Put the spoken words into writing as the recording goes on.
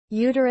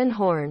Uterine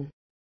horn.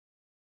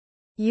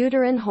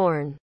 Uterine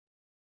horn.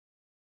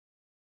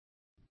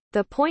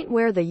 The point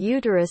where the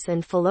uterus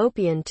and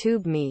fallopian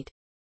tube meet.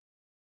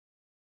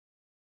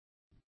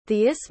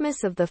 The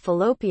isthmus of the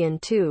fallopian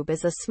tube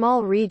is a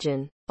small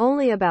region,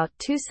 only about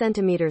 2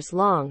 centimeters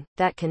long,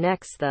 that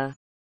connects the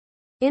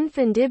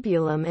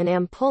infundibulum and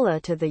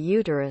ampulla to the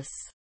uterus.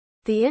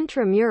 The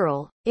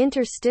intramural,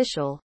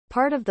 interstitial,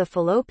 part of the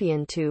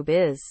fallopian tube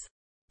is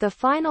the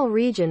final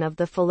region of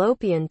the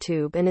fallopian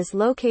tube and is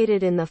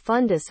located in the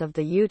fundus of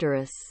the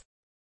uterus.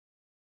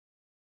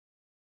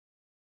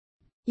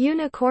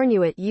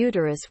 Unicornuate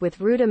uterus with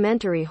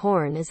rudimentary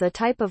horn is a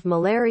type of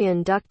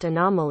Müllerian duct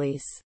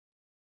anomalies.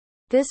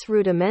 This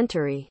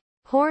rudimentary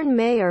horn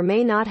may or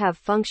may not have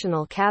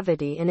functional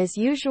cavity and is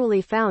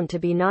usually found to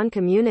be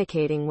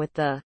noncommunicating with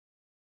the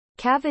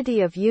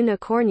cavity of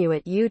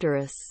unicornuate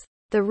uterus.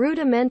 The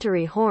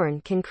rudimentary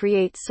horn can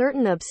create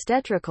certain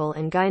obstetrical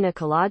and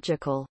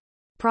gynecological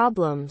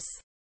problems.